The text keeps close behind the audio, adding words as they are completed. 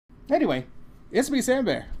Anyway, it's me,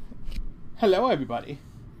 SammyBear. Hello, everybody.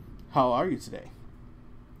 How are you today?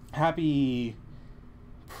 Happy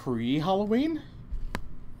pre-Halloween?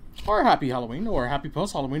 Or happy Halloween, or happy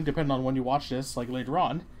post-Halloween, depending on when you watch this, like later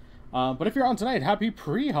on. But if you're on tonight, happy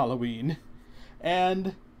pre-Halloween.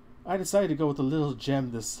 And I decided to go with a little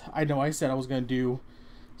gem this... I know I said I was going to do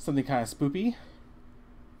something kind of spoopy.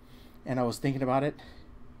 And I was thinking about it.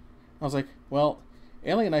 I was like, well,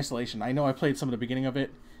 Alien Isolation. I know I played some of the beginning of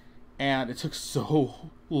it. And it took so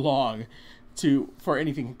long for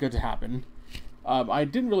anything good to happen. I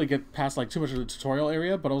didn't really get past like too much of the tutorial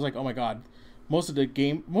area, but I was like, oh my god, most of the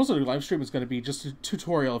live stream is going to be just a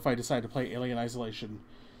tutorial if I decide to play Alien Isolation.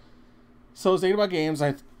 So I was thinking about games.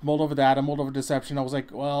 I mulled over that. I mulled over Deception. I was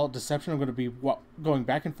like, well, Deception, I'm going to be going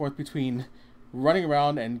back and forth between running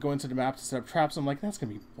around and going to the map to set up traps. I'm like, that's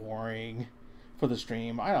going to be boring for the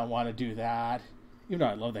stream. I don't want to do that. Even though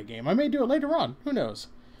I love that game. I may do it later on. Who knows?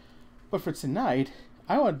 But for tonight,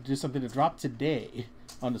 I want to do something to drop today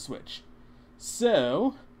on the Switch.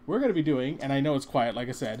 So, we're going to be doing, and I know it's quiet, like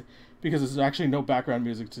I said, because there's actually no background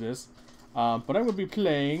music to this, but I'm going to be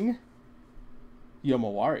playing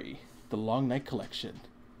Yomawari, The Long Night Collection,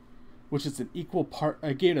 which is a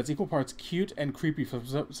game that's equal parts cute and creepy from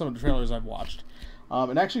some of the trailers I've watched.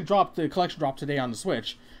 It actually the collection dropped today on the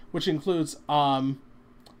Switch, which includes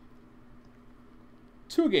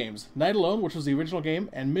two games, Night Alone, which was the original game,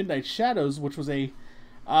 and Midnight Shadows, which was a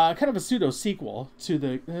kind of a pseudo sequel to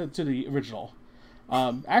the original.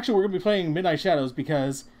 Actually, we're gonna be playing Midnight Shadows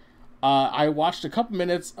because I watched a couple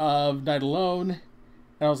minutes of Night Alone,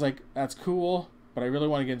 and I was like, "That's cool," but I really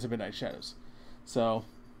want to get into Midnight Shadows. So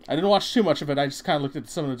I didn't watch too much of it. I just kind of looked at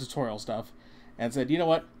some of the tutorial stuff and said, "You know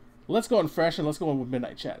what? Let's go in fresh and let's go in with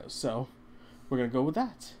Midnight Shadows." So we're gonna go with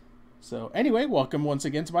that. So anyway, welcome once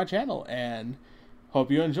again to my channel, and hope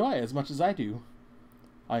you enjoy as much as I do.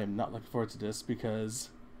 I am not looking forward to this because...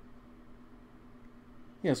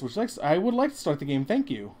 Yes, I would like to start the game, thank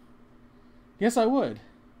you. Yes, I would.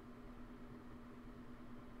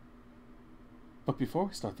 But before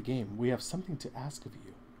we start the game, we have something to ask of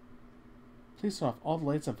you. Please turn off all the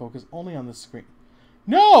lights and focus only on the screen.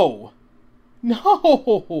 No!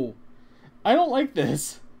 No! I don't like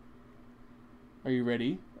this. Are you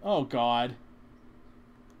ready? Oh, God.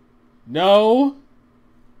 No!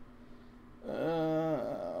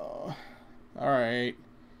 Alright.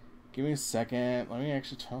 Give me a second. Let me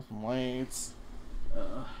actually turn off some lights.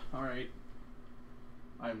 Alright.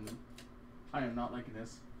 I am not liking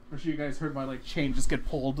this. I'm sure you guys heard my chain just get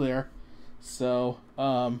pulled there. So,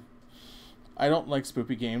 I don't like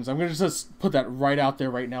spooky games. I'm gonna just put that right out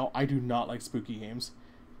there right now. I do not like spooky games.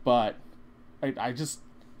 But I just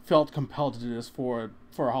felt compelled to do this for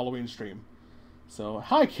a Halloween stream. So,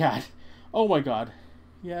 hi cat! Oh my god.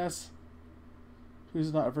 Yes.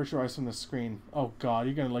 Who's not ever sure eyes from the screen? Oh god,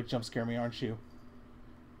 you're gonna jump scare me, aren't you?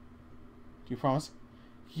 Do you promise?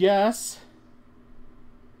 Yes.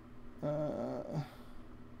 What are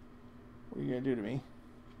you gonna do to me?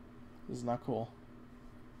 This is not cool.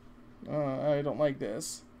 I don't like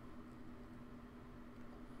this.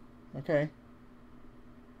 Okay.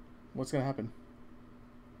 What's gonna happen?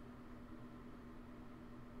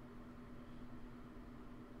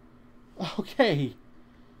 Okay.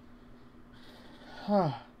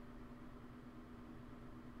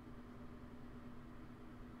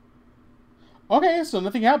 Okay, so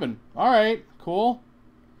nothing happened. Alright, cool.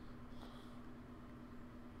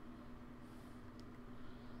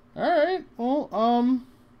 Alright, well,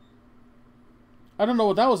 I don't know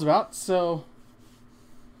what that was about, so...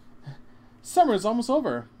 Summer is almost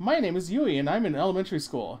over. My name is Yui, and I'm in elementary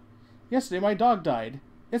school. Yesterday, my dog died.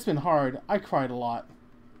 It's been hard. I cried a lot.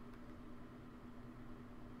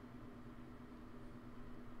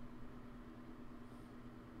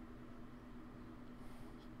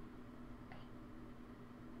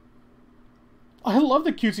 I love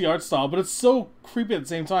the cutesy art style, but it's so creepy at the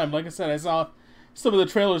same time. Like I said, I saw some of the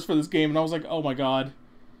trailers for this game, and I was like, oh my god.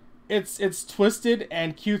 It's twisted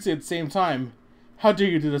and cutesy at the same time. How dare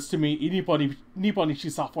you do this to me,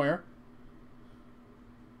 Nipponichi Software?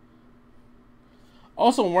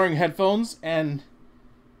 Also, I'm wearing headphones, and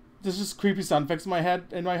there's just creepy sound effects in my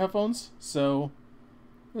headphones, so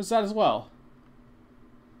there's that as well.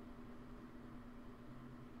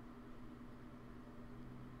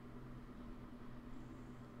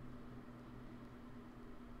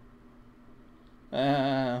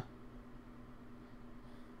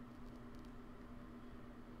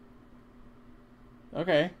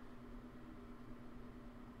 Okay.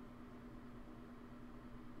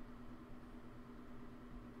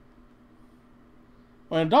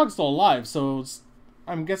 Well, the dog's still alive, so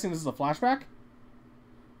I'm guessing this is a flashback?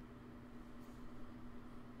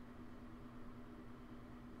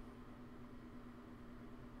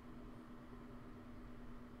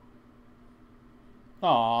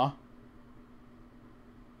 Aw.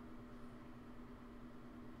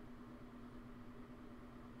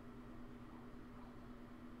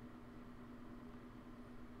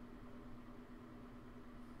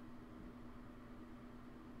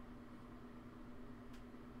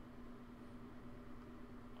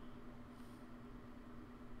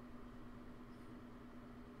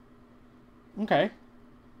 Okay.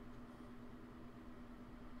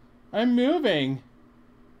 I'm moving.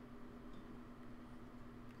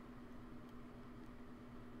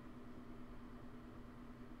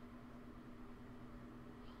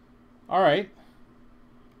 Alright.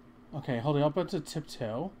 Okay, holding up to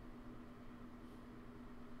tiptoe.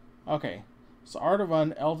 Okay. So R to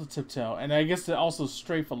run, L to tiptoe. And I guess to also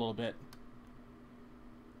strafe a little bit.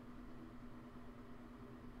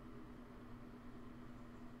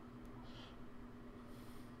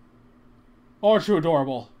 Oh, true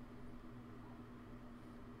adorable.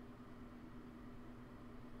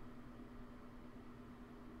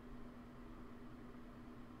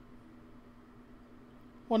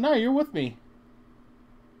 Well, now you're with me.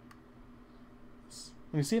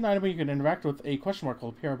 When you see an item you can interact with, a question mark will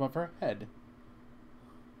appear above her head.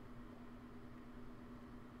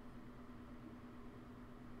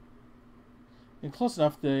 And close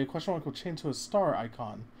enough, the question mark will change to a star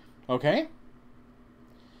icon. Okay.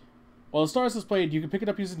 While the star is displayed, you can pick it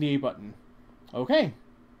up using the A button. Okay.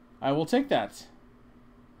 I will take that.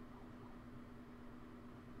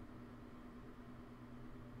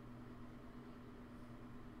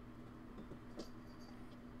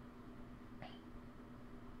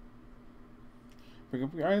 Bring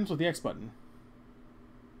up your items with the X button.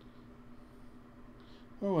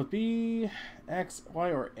 Or with B, X,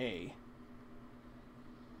 Y, or A.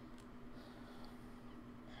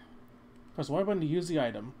 Press Y button to use the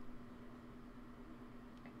item.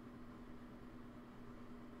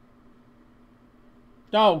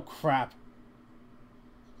 Oh, crap.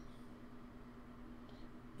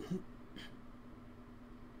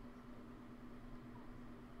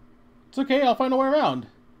 It's okay, I'll find a way around.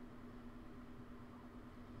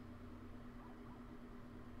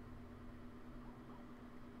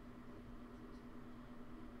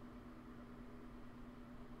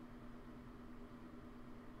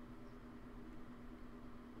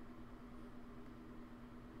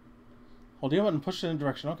 Hold the button and push it in a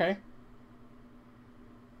direction, okay.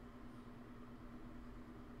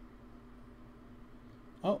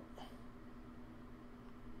 Oh.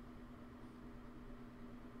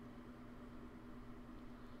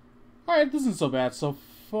 Alright, this isn't so bad so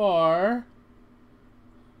far.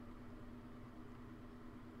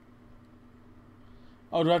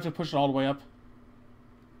 Oh, do I have to push it all the way up?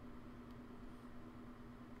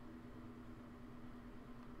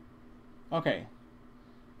 Okay.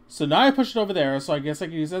 So now I pushed it over there, so I guess I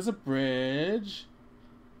can use it as a bridge.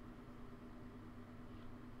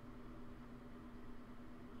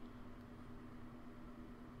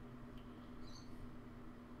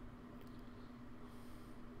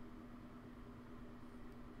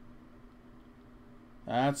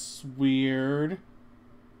 That's weird.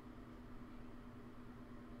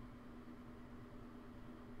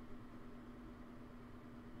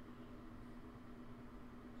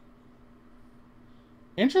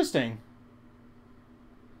 Interesting.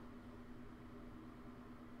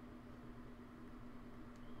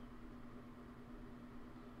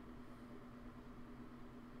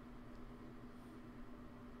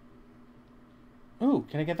 Ooh,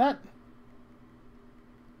 can I get that?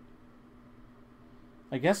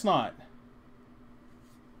 I guess not.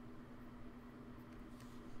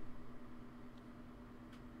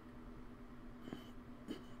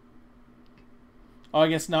 Oh, I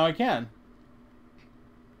guess now I can.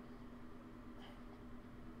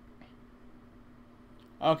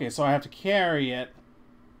 Okay, so I have to carry it.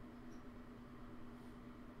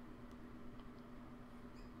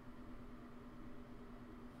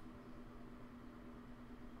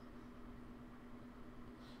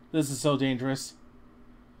 This is so dangerous.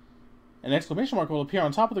 An exclamation mark will appear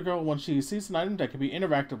on top of the girl when she sees an item that can be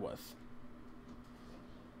interacted with.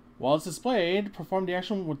 While it's displayed, perform the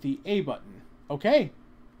action with the A button. Okay.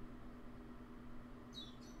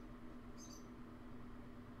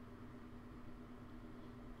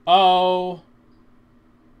 Oh.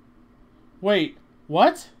 Wait,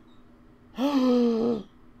 what?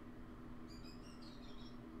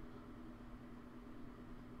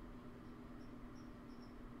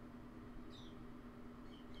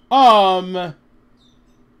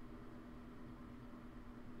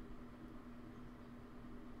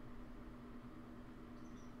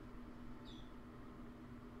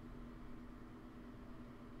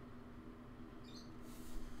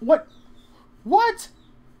 What? What?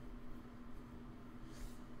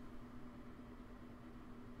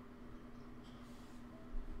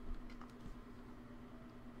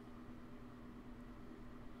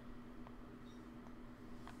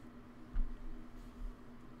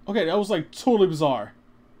 Okay, that was like totally bizarre.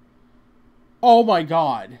 Oh my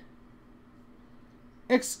god.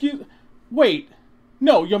 Excuse... Wait.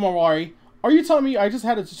 No, Yomawari. Are you telling me I just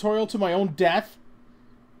had a tutorial to my own death?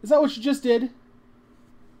 Is that what you just did?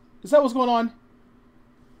 Is that what's going on?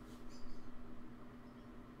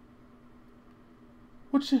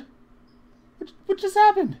 What just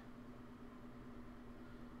happened?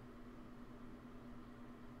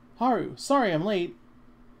 Haru, sorry I'm late.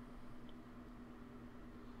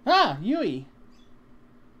 Ah, Yui.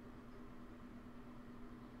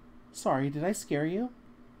 Sorry, did I scare you?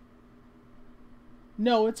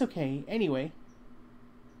 No, it's okay. Anyway.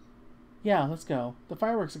 Yeah, let's go. The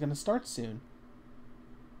fireworks are gonna start soon.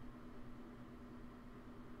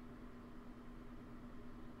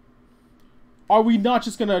 Are we not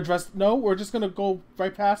just gonna address... No, we're just gonna go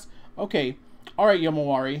right past? Okay. Alright,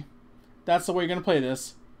 Yomawari. That's the way you're gonna play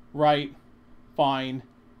this. Right. Fine.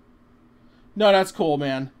 No, that's cool,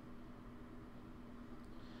 man.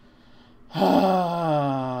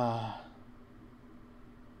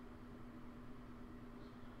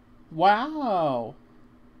 Wow.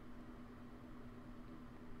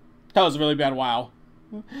 That was a really bad wow.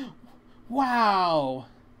 Wow.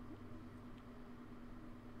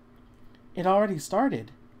 It already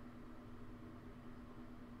started.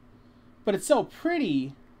 But it's so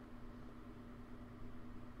pretty.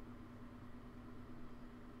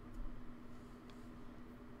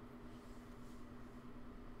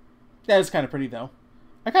 That is kind of pretty, though.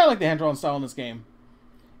 I kind of like the hand-drawn style in this game.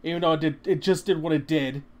 Even though it just did what it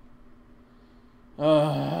did.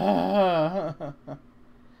 Alright.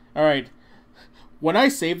 When I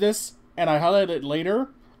save this, and I highlight it later,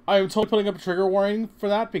 I am totally putting up a trigger warning for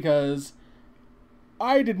that, because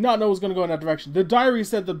I did not know it was going to go in that direction. The diary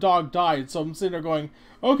said the dog died, so I'm sitting there going,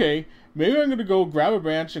 okay, maybe I'm going to go grab a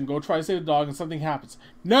branch and go try to save the dog and something happens.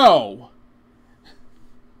 No!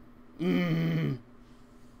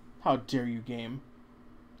 How dare you, game.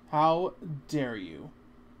 How dare you.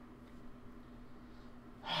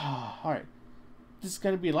 Alright. This is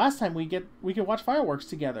going to be the last time we can watch fireworks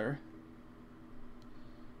together.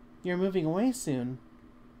 You're moving away soon.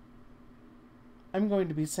 I'm going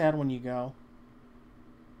to be sad when you go.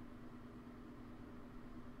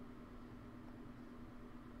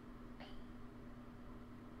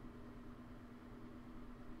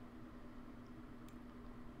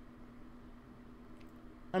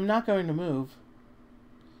 I'm not going to move.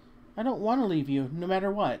 I don't want to leave you, no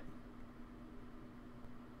matter what.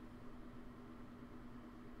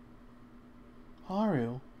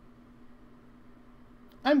 Haru.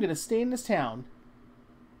 I'm gonna stay in this town.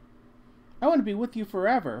 I want to be with you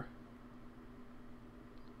forever.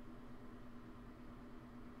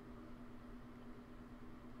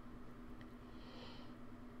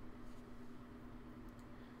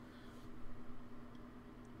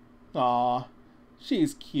 Aw,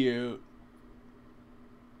 she's cute.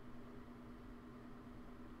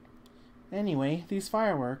 Anyway, these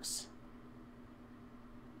fireworks.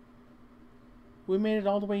 We made it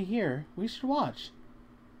all the way here. We should watch.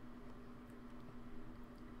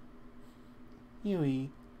 Yui.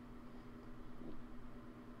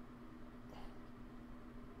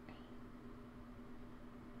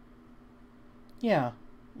 Yeah,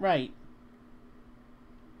 right.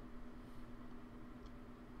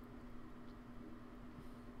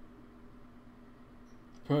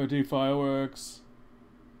 Pretty fireworks.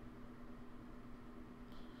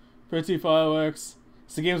 Pretty fireworks.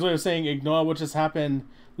 It's the game's way of saying ignore what just happened.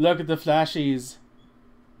 Look at the flashies.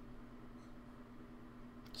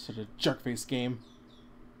 Such a jerk-face game.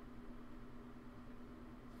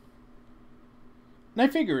 And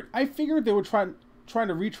I figured they were trying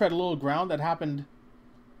to retread a little ground that happened.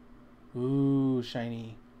 Ooh,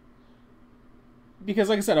 shiny. Because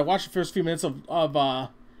like I said, I watched the first few minutes of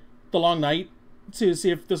The Long Night to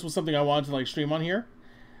see if this was something I wanted to like stream on here.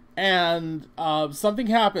 And something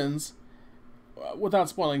happens, without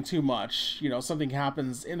spoiling too much, you know, something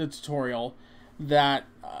happens in the tutorial that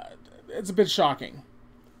it's a bit shocking.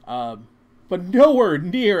 But nowhere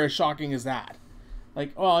near as shocking as that.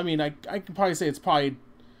 Like, well, I mean, I can probably say it's probably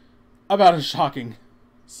about as shocking.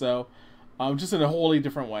 So, just in a wholly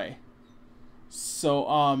different way.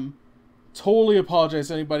 So, totally apologize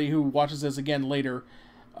to anybody who watches this again later.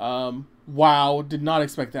 Wow, did not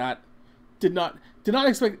expect that. Did not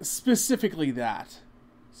expect specifically that.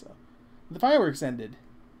 So, the fireworks ended. —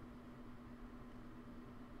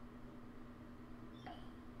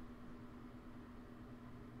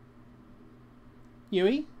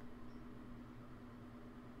 Yui?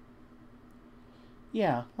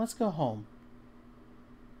 Yeah, let's go home.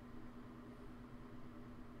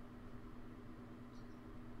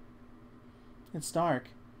 It's dark.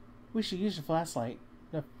 We should use the flashlight.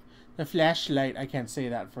 The flashlight. I can't say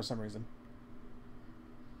that for some reason.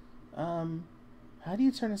 How do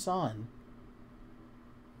you turn this on?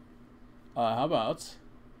 How about...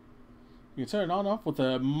 You can turn it on off with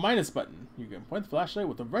the minus button. You can point the flashlight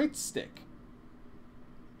with the right stick.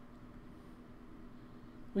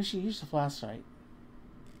 We should use the flashlight.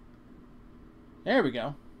 There we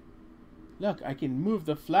go. Look, I can move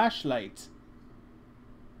the flashlight.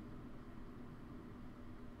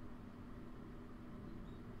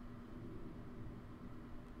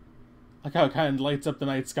 Look how it kind of lights up the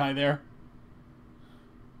night sky there.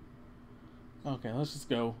 Okay, let's just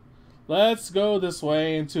go. Let's go this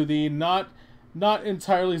way into the not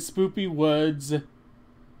entirely spoopy woods.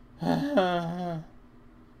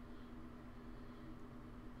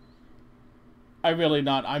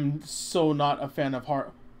 I'm so not a fan of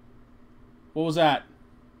horror. What was that?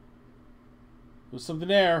 There's something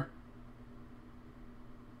there.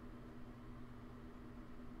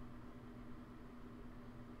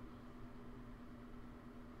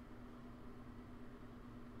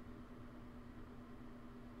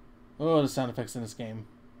 Oh, the sound effects in this game.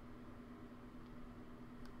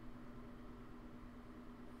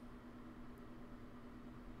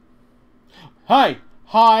 Hi!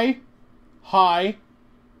 Hi! Hi!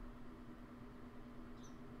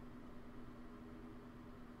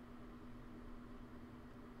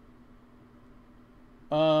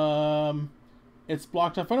 It's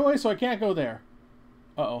blocked off anyway, so I can't go there.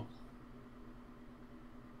 Uh-oh.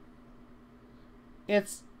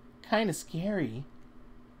 It's kind of scary.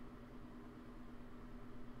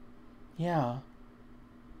 Yeah.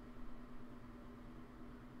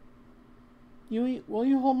 Yui, will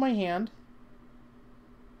you hold my hand?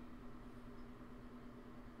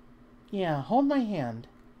 Yeah, hold my hand.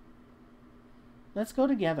 Let's go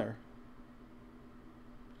together.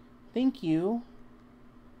 Thank you.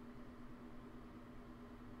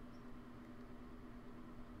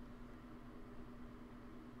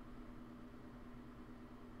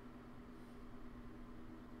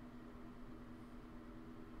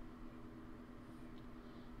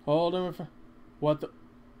 Hold him. What the?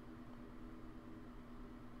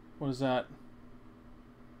 What is that?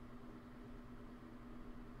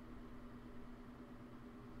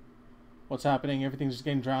 What's happening? Everything's just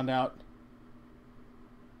getting drowned out.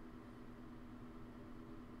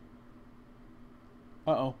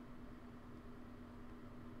 Uh-oh.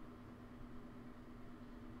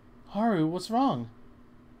 Haru, what's wrong?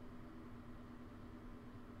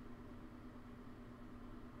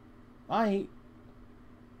 I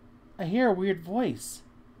hear a weird voice.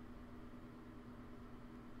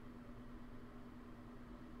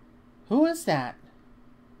 Who is that?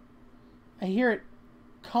 I hear it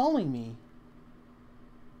calling me.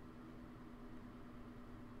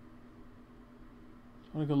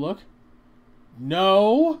 Wanna go look?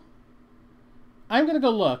 No! I'm gonna go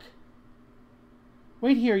look.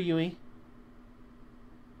 Wait here, Yui.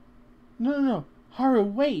 No. Haru,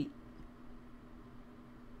 wait.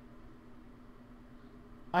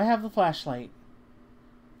 I have the flashlight.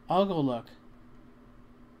 I'll go look.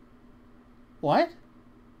 What?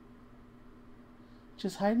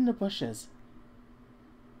 Just hide in the bushes.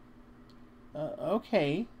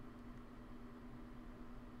 Okay.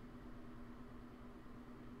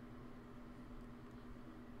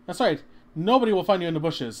 That's right. Nobody will find you in the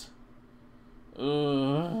bushes.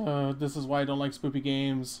 This is why I don't like spoopy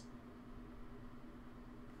games.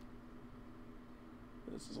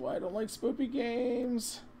 This is why I don't like spoopy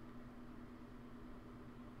games.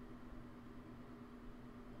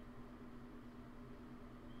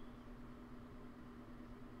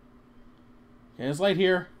 Okay, there's light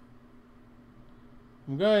here.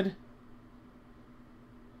 I'm good.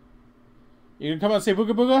 You gonna come out and say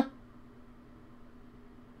booga booga?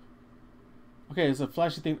 Okay, there's a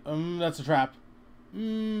flashy thing. That's a trap.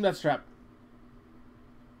 That's a trap.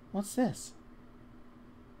 What's this?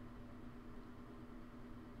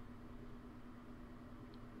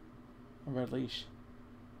 A red leash.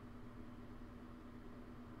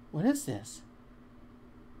 What is this?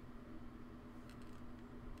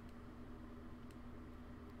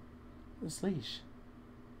 This leash.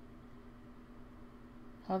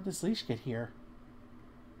 How did this leash get here?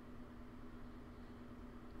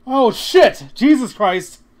 Oh shit! Jesus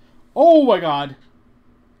Christ! Oh my god!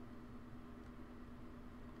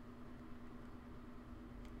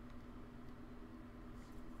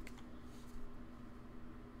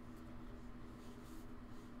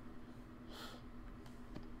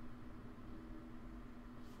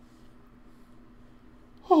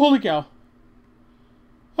 Holy cow.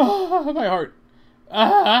 Ah, my heart.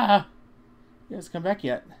 Ah! He hasn't come back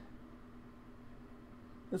yet.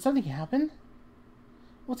 Did something happen?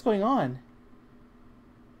 What's going on?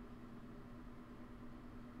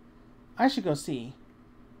 I should go see.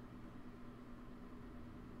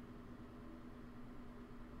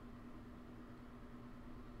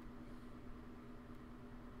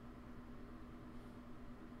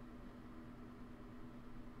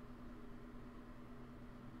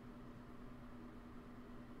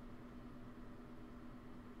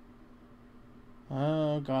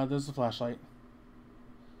 Oh god, there's the flashlight.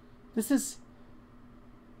 This is...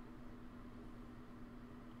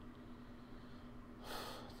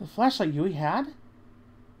 the flashlight Yui had?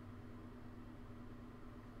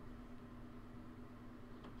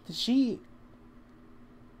 Did she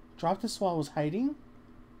drop this while I was hiding?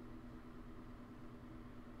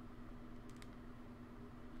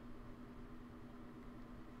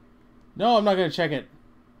 No, I'm not gonna check it.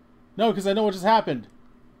 No, because I know what just happened.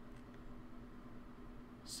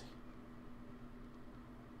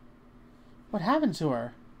 What happened to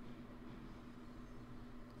her?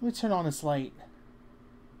 Let me turn on this light.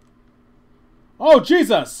 Oh,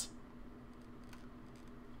 Jesus!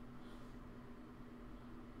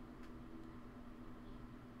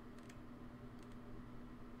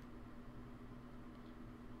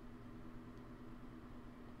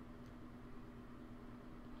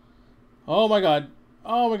 Oh my god.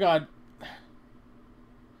 Oh my god.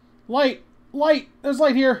 Light! Light! There's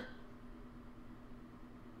light here!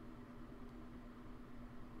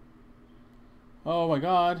 Oh my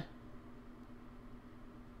god.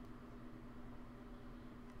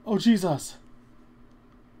 Oh Jesus.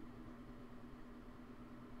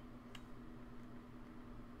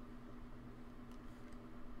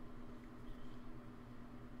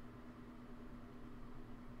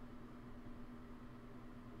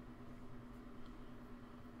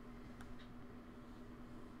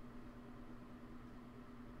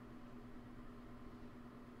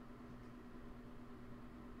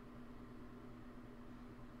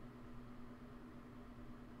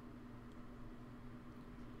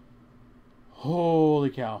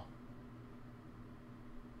 Holy cow.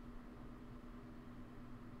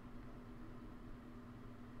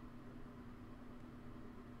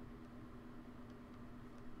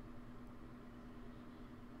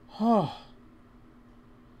 Oh.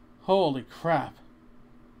 Holy crap.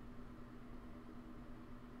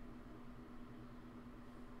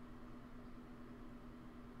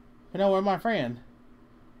 But now where's my friend?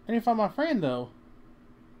 I didn't find my friend though.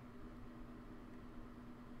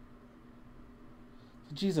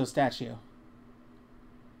 The Jesus statue.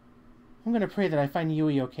 I'm gonna pray that I find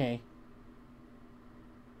Yui okay.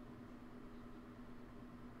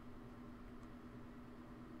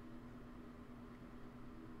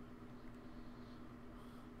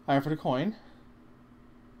 I offered a coin.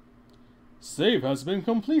 Save has been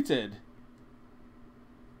completed.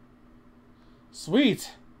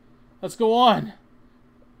 Sweet. Let's go on.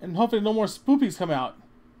 And hopefully no more spoopies come out.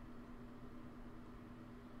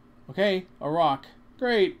 Okay, a rock.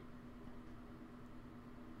 Great.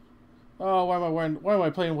 Oh, why am I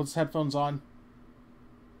playing with headphones on?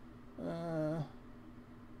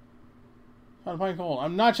 Fine coal.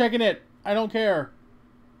 I'm not checking it. I don't care.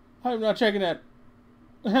 I'm not checking it.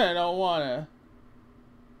 I don't wanna.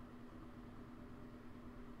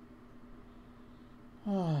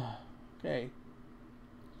 Okay.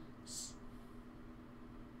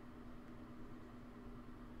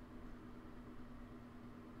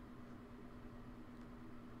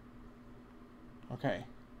 Okay.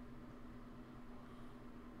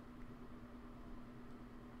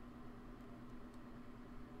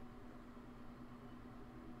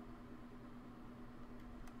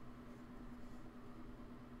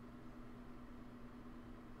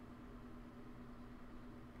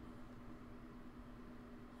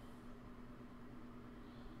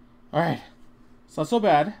 Alright. It's not so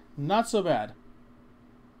bad. Not so bad.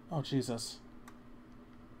 Oh, Jesus.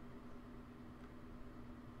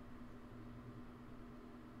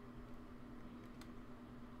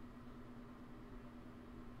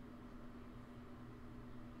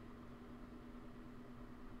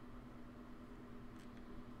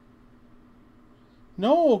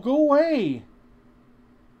 No, go away!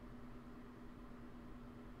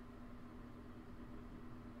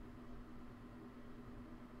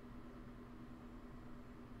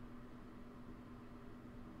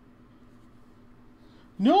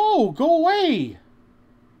 No, go away!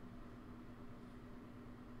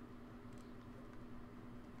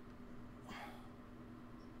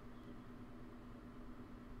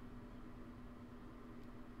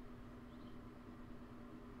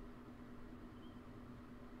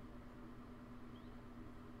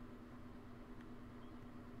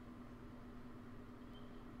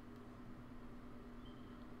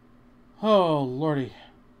 Oh, lordy.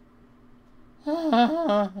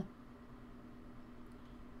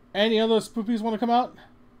 Any other spoopies want to come out?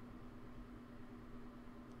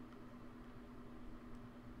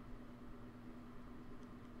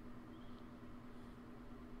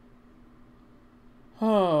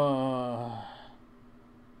 Oh.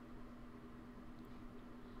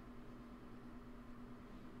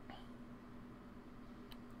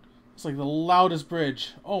 It's like the loudest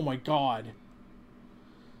bridge. Oh my god.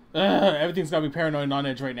 Everything's got me paranoid and on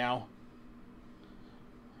edge right now.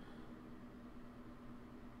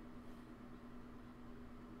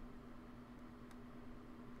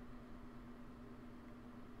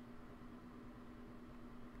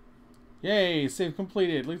 Yay, save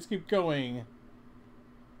completed. Let's keep going.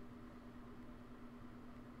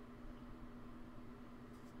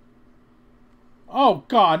 Oh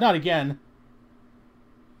god, not again.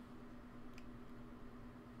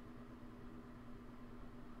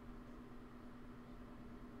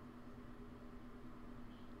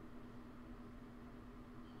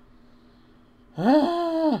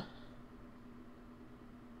 Ah.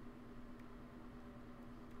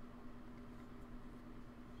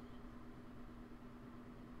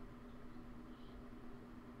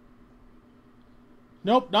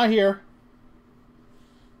 Nope, not here.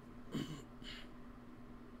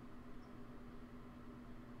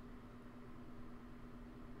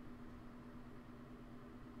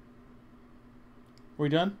 We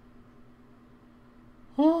done?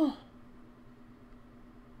 Oh.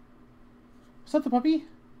 Is that the puppy?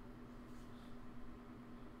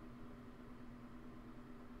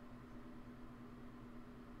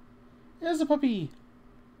 There's a puppy.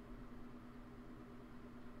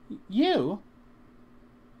 You?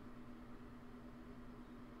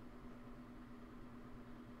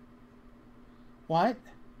 What?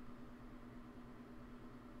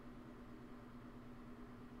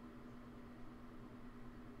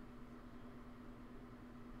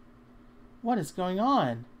 What is going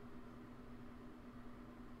on?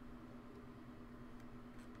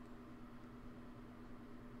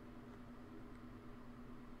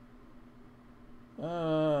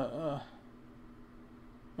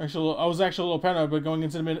 Actually, I was actually a little paranoid about going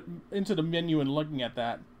into the menu and looking at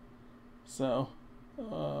that. So,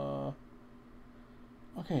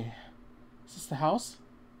 okay, is this the house?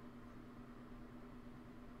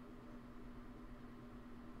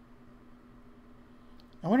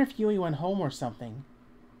 I wonder if Yui went home or something.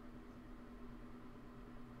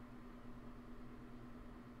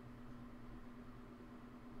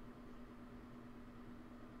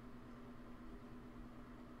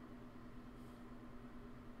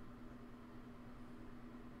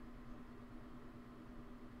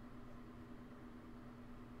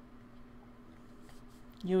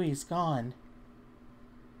 Yui's gone.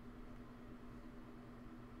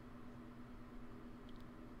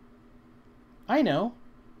 I know.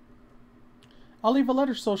 I'll leave a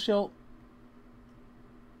letter so she'll...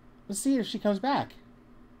 Let's see if she comes back.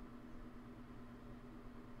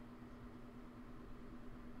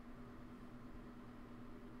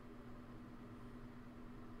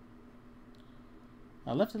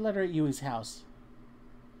 I left a letter at Yui's house.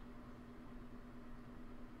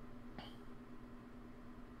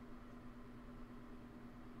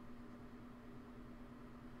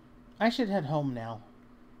 I should head home now.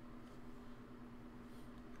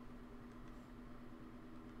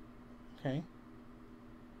 Okay.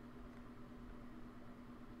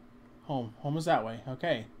 Home. Home is that way.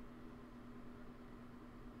 Okay.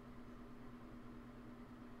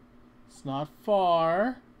 It's not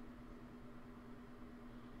far.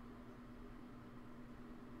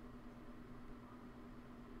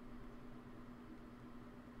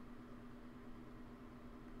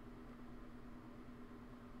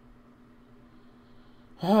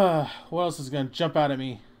 What else is gonna jump out at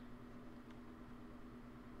me?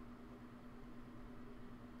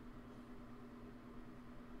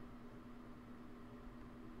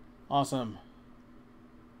 Awesome.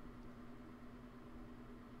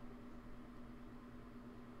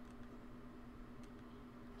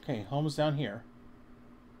 Okay, home is down here.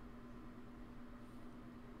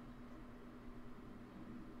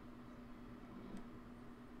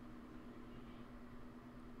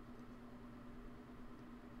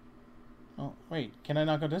 Oh, wait, can I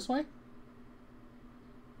not go this way?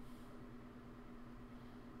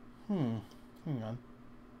 Hang on.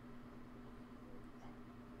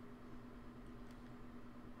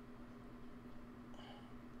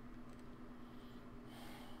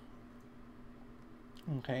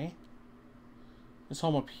 Okay. Is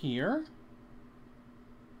home up here?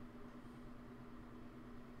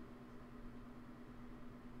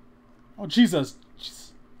 Oh, Jesus!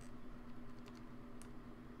 Jesus.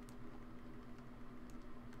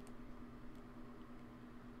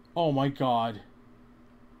 Oh my god.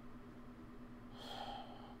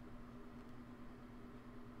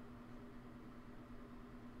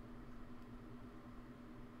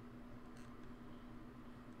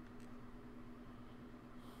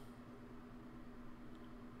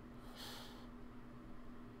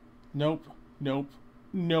 Nope. Nope.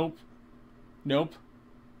 Nope. Nope.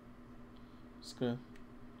 Just gonna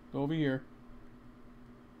go over here.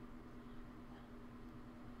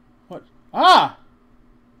 What? Ah!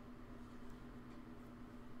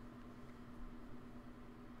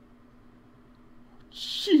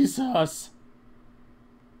 Jesus!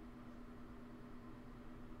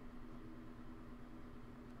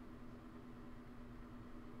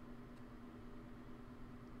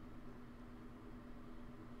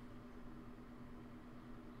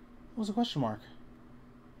 What was the question mark?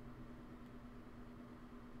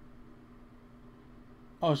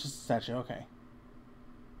 Oh, it's just a statue. Okay.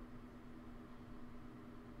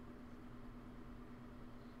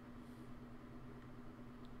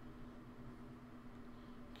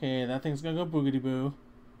 Okay, that thing's gonna go boogity boo.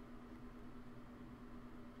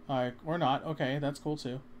 Alright, or not. Okay, that's cool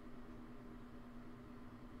too.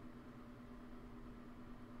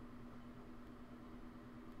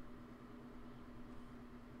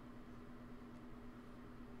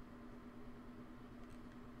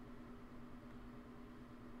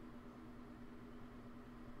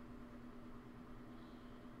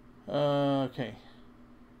 Okay.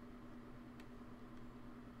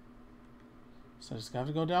 So I just have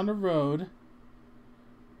to go down the road.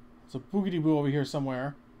 There's a boogity boo over here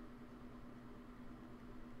somewhere.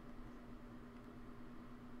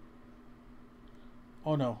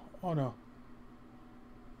 Oh no. Oh no.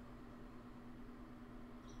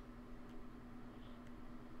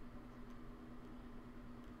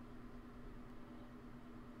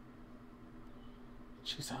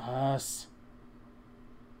 Jesus.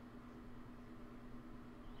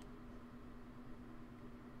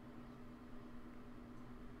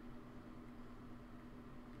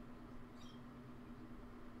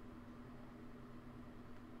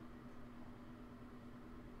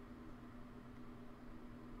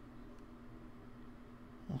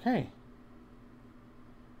 Okay.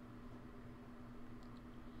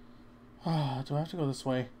 Ah, do I have to go this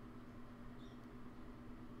way?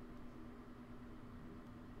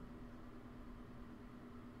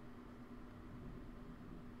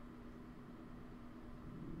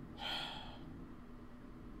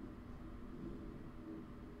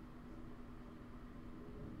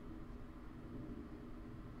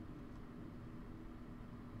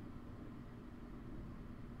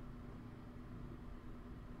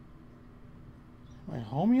 Am I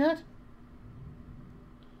home yet?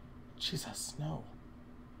 Jesus, no.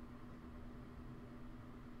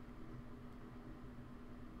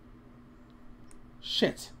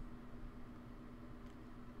 Shit.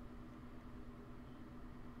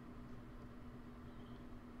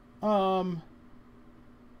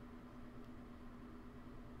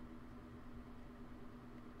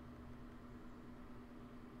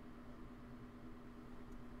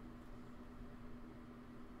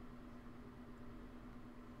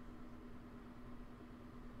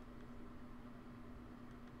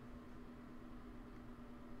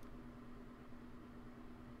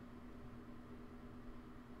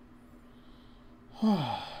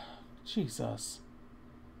 Jesus.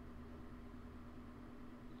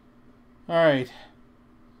 Alright.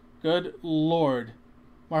 Good lord.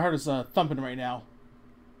 My heart is thumping right now.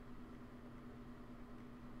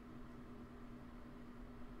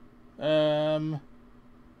 The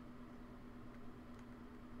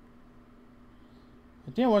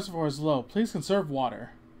damn reservoir is low. Please conserve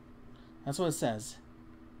water. That's what it says.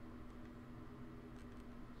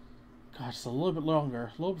 God, just a little bit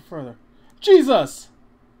longer. A little bit further. Jesus!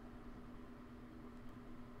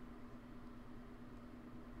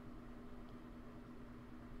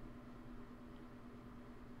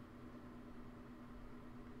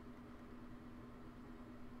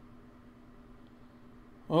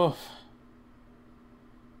 Oof.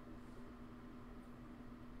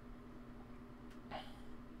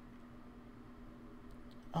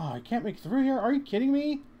 Oh, I can't make it through here? Are you kidding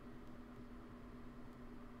me?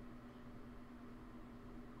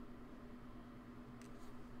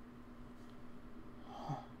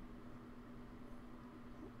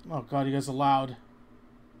 Oh god, you guys are loud.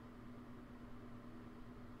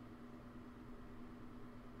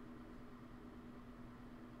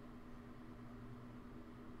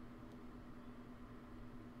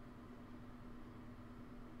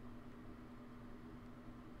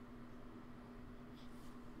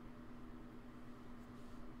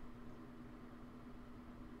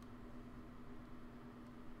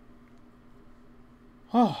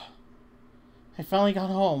 Oh, I finally got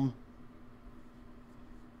home.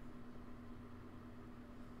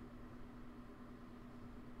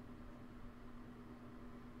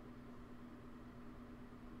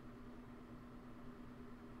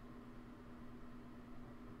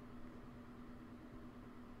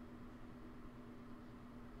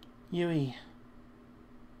 Yui.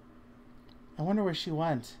 I wonder where she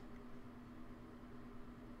went.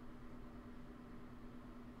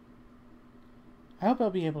 I hope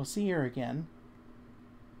I'll be able to see her again.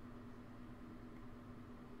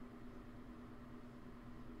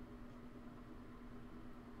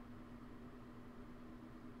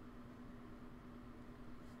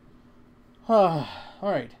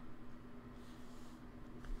 Alright.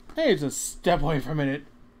 I need to step away for a minute,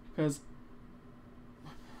 because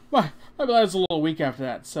my blood is a little weak after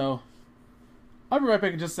that, so I'll be right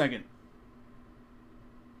back in just a second.